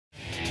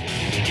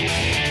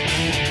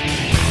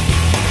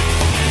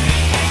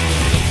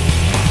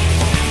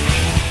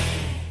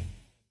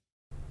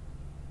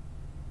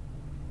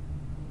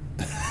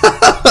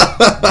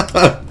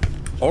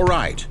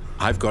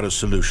I've got a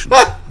solution.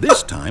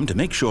 This time, to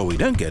make sure we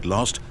don't get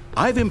lost,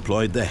 I've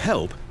employed the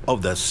help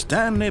of the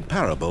Stanley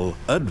Parable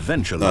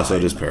Adventure Line. Oh, so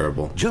it is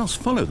Parable.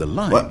 Just follow the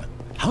line. What?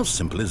 How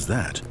simple is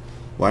that?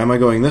 Why am I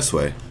going this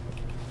way?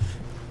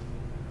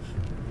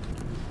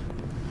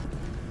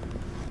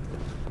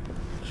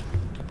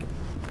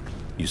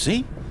 You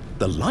see?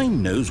 The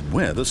line knows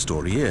where the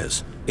story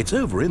is. It's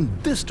over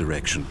in this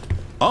direction.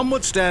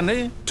 Onward,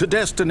 Stanley, to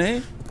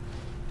destiny.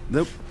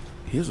 Though,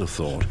 here's a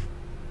thought.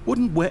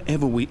 Wouldn't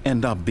wherever we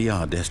end up be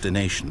our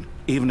destination,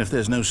 even if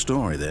there's no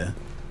story there?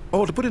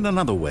 Or to put it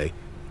another way,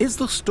 is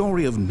the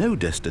story of no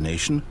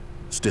destination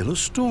still a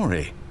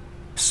story?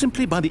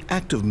 Simply by the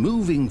act of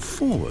moving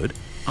forward,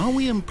 are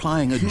we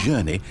implying a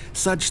journey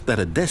such that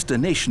a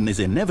destination is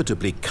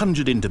inevitably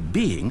conjured into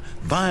being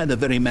via the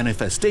very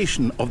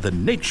manifestation of the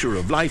nature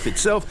of life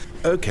itself?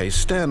 Okay,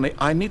 Stanley,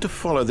 I need to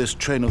follow this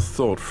train of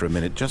thought for a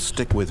minute. Just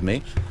stick with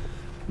me.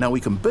 Now,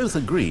 we can both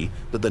agree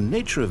that the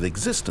nature of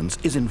existence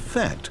is in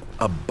fact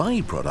a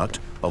byproduct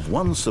of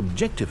one's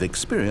subjective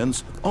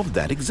experience of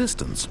that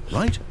existence,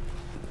 right?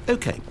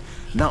 Okay.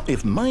 Now,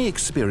 if my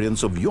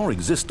experience of your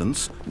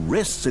existence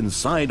rests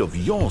inside of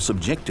your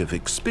subjective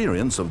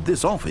experience of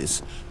this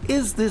office,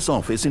 is this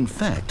office, in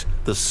fact,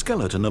 the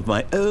skeleton of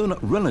my own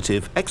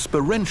relative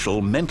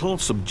experiential mental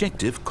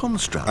subjective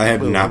construct? I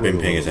have not been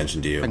paying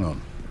attention to you. Hang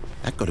on.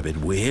 That got a bit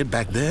weird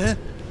back there.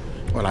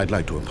 Well, I'd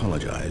like to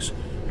apologize.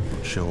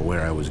 Not sure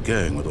where I was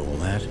going with all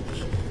that.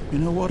 You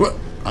know what?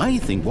 I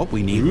think what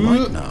we need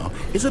right now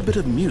is a bit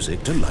of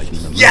music to lighten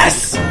the mood.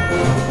 Yes!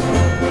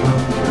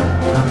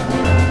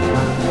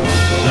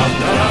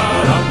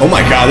 Oh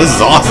my god, this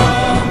is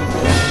awesome!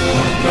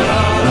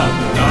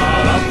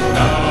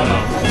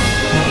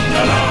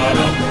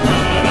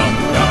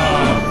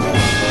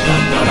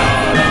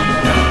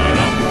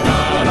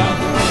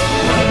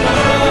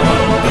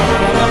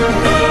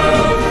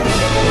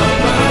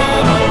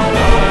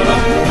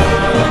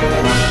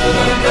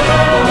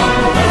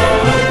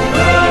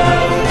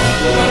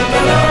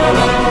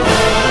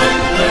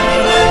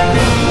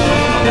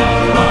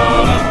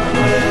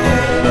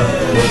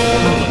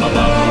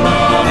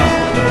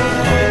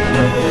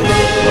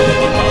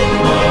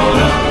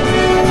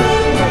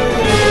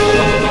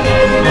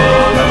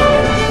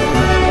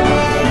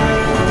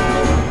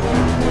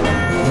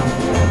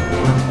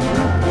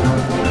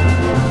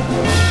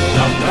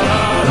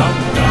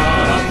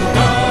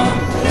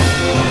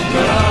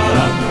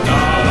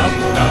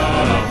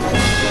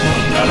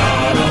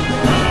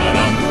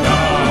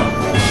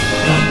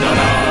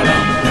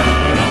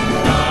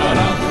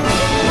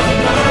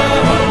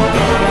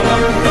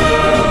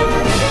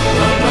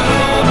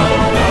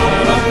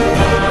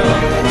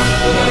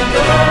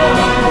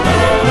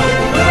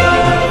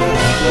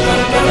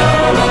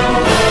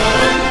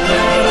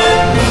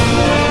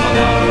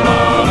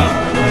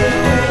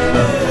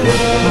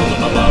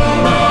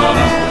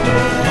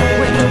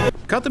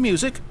 Cut the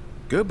music,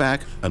 go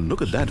back and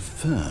look at that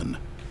fern.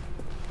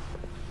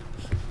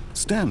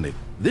 Stanley,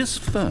 this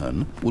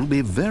fern will be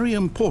very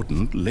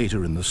important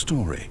later in the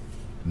story.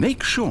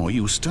 Make sure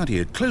you study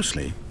it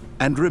closely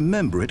and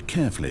remember it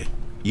carefully.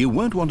 You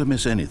won't want to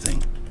miss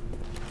anything.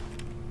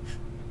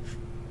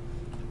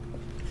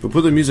 But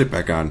put the music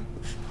back on.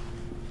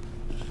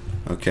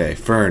 Okay,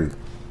 fern.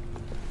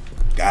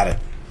 Got it.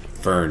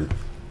 Fern.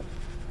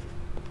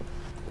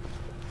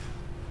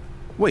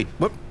 Wait,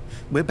 what?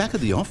 We're back at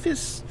the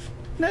office?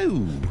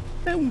 No.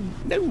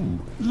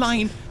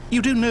 Line,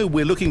 you do know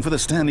we're looking for the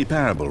Stanley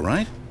Parable,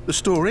 right? The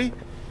story?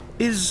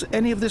 Is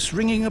any of this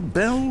ringing a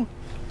bell?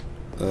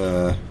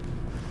 Oh,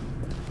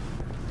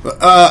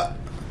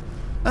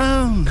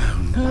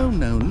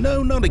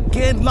 no, not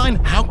again, Line.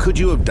 How could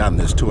you have done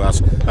this to us?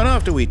 And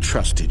after we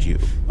trusted you,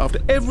 after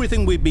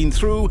everything we've been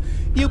through,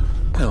 you...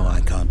 Oh, I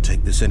can't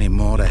take this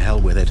anymore. To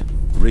hell with it.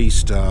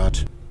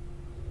 Restart.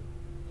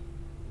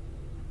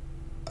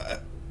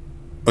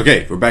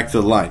 Okay, we're back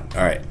to the line.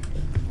 Alright.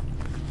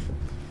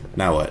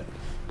 Now what?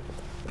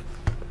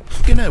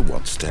 You know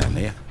what,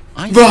 Stanley?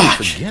 I can't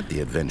forget the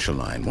adventure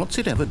line. What's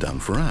it ever done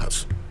for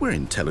us? We're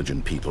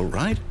intelligent people,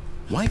 right?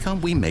 Why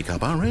can't we make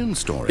up our own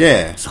story?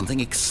 Yeah.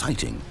 Something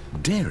exciting,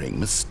 daring,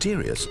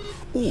 mysterious.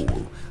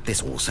 Ooh,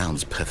 this all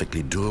sounds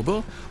perfectly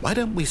doable. Why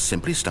don't we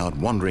simply start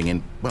wandering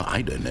in, well,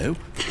 I don't know.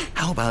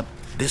 How about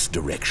this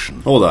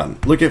direction? Hold on.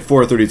 Look at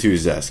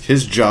 432's desk.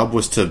 His job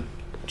was to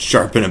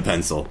sharpen a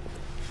pencil.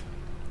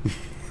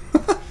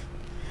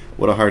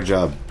 What a hard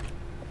job.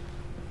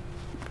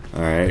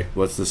 Alright,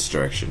 what's this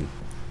direction?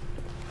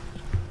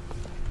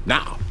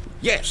 Now,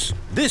 yes,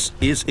 this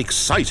is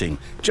exciting.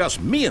 Just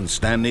me and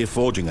Stanley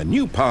forging a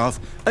new path,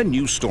 a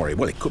new story.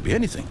 Well, it could be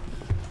anything.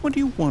 What do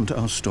you want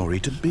our story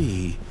to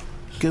be?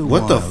 Go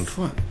what wild. The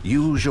fuck?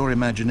 Use your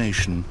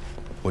imagination.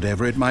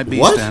 Whatever it might be,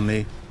 what?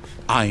 Stanley,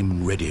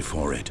 I'm ready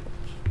for it.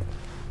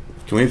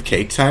 Can we have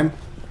cake time?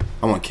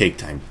 I want cake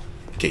time.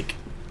 Cake.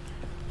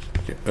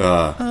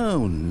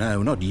 Oh,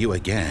 no, not you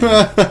again.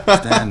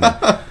 Stanley,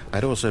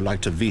 I'd also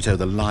like to veto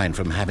the line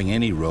from having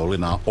any role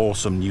in our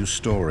awesome new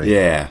story.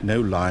 Yeah. No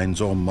lines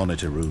or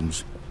monitor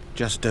rooms.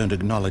 Just don't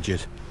acknowledge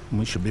it.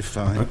 We should be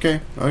fine.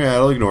 Okay,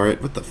 I'll ignore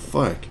it. What the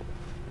fuck?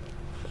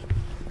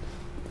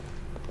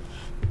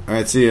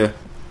 Alright, see ya.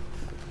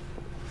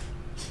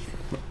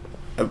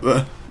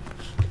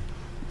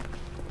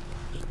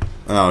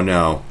 Oh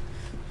no.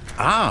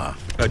 Ah,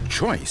 a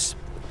choice.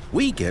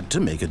 We get to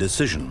make a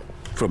decision.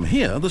 From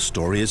here, the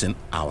story is in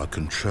our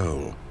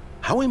control.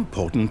 How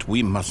important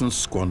we mustn't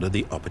squander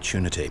the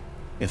opportunity.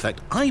 In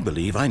fact, I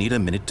believe I need a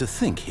minute to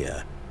think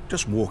here.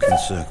 Just walk in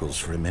circles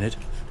for a minute.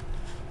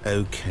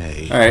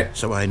 Okay. All right.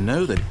 So I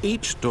know that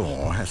each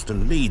door has to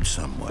lead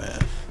somewhere,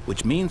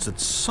 which means that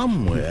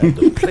somewhere,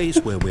 the place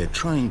where we're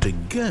trying to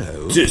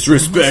go...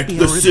 Disrespect must be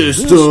the a reverse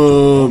system!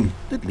 door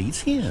that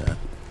leads here.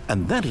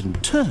 And that in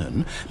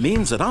turn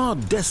means that our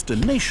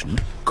destination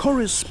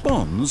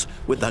corresponds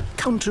with the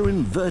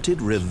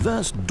counter-inverted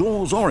reverse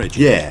door's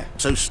origin. Yeah.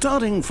 So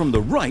starting from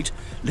the right,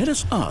 let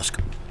us ask,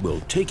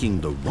 will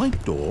taking the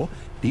right door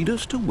lead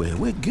us to where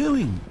we're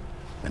going?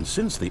 And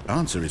since the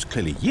answer is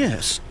clearly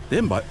yes,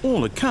 then by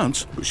all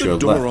accounts, the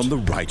door left. on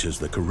the right is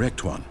the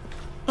correct one.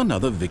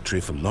 Another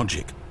victory for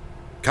logic.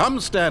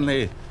 Come,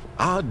 Stanley,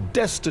 our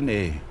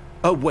destiny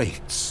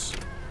awaits.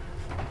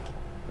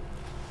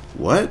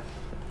 What?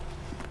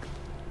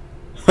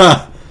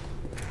 Ha!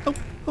 Oh,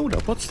 hold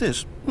up, what's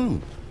this?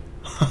 The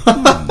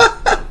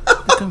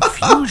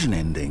confusion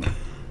ending.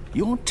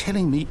 You're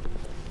telling me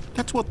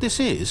that's what this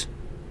is?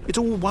 It's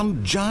all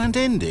one giant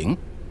ending?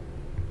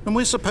 And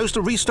we're supposed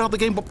to restart the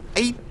game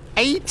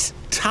eight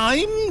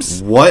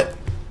times? What?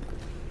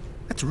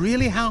 That's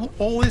really how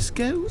all this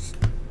goes?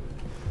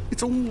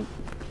 It's all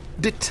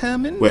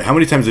determined? Wait, how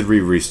many times did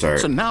we restart?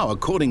 So now,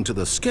 according to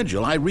the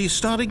schedule, I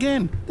restart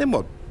again. Then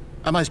what?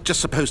 Am I just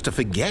supposed to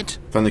forget?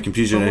 Find the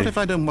confusion. Well, what if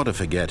I don't want to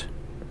forget?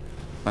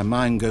 My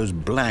mind goes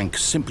blank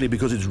simply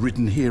because it's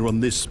written here on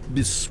this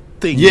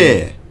thing.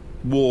 Yeah.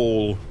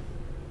 Wall.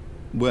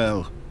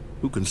 Well,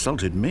 who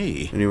consulted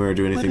me? Anywhere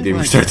do anything, Why game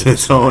don't I restarts get on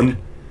its own.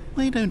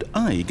 Why don't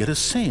I get a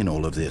say in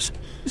all of this?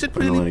 Is it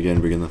Find the line really?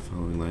 again, begin the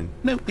following line.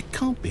 No, it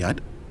can't be. I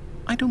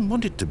don't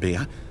want it to be.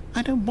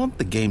 I don't want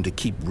the game to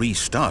keep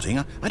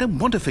restarting. I don't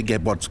want to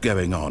forget what's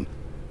going on.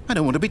 I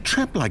don't want to be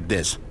trapped like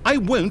this. I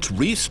won't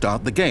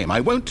restart the game. I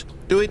won't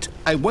do it.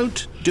 I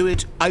won't do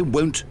it. I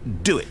won't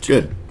do it.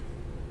 Good.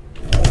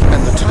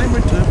 And the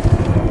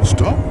timer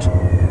stopped?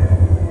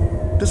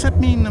 Does that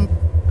mean,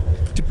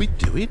 did we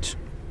do it?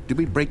 Did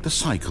we break the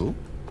cycle?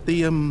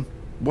 The,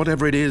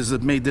 whatever it is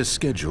that made this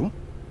schedule?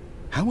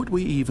 How would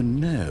we even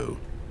know?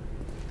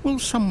 Will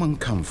someone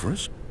come for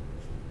us?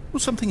 Will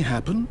something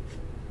happen?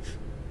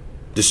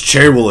 This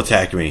chair will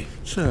attack me.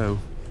 So,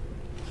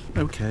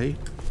 okay.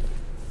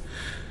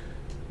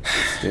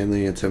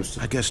 Stanley attempts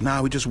to... I guess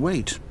now we just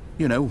wait.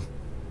 You know,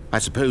 I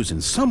suppose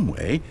in some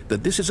way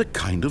that this is a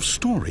kind of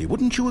story.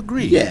 Wouldn't you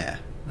agree? Yeah.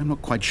 I'm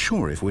not quite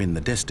sure if we're in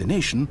the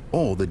destination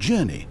or the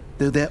journey,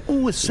 though they're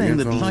always saying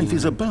that life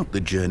is about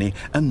the journey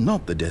and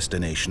not the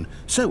destination.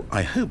 So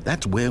I hope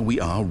that's where we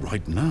are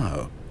right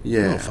now.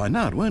 Yeah. We'll find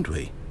out, won't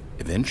we?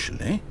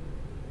 Eventually.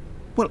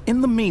 Well,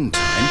 in the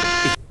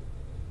meantime...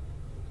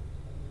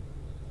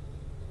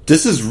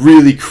 This is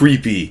really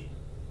creepy.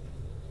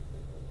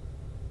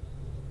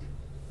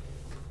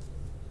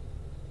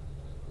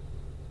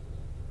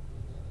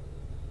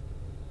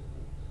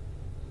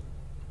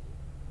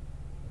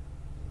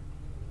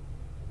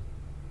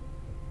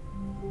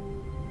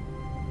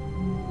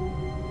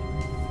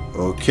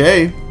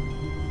 Okay.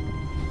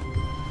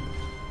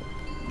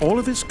 All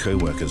of his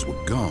co-workers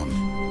were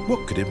gone.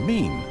 What could it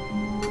mean?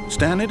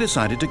 Stanley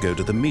decided to go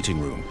to the meeting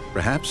room.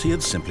 Perhaps he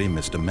had simply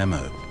missed a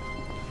memo.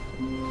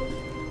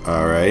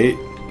 Alright.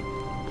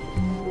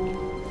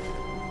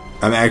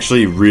 I'm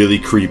actually really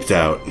creeped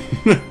out.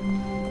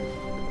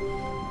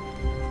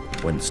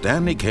 When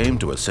Stanley came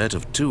to a set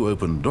of 2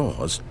 open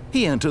doors,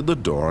 he entered the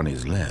door on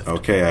his left.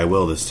 Okay, I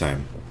will this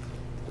time.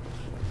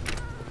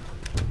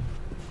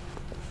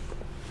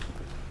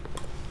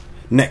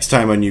 Next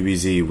time on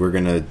UBZ, we're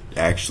gonna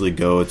actually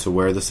go to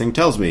where this thing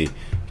tells me.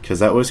 Because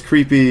that was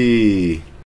creepy.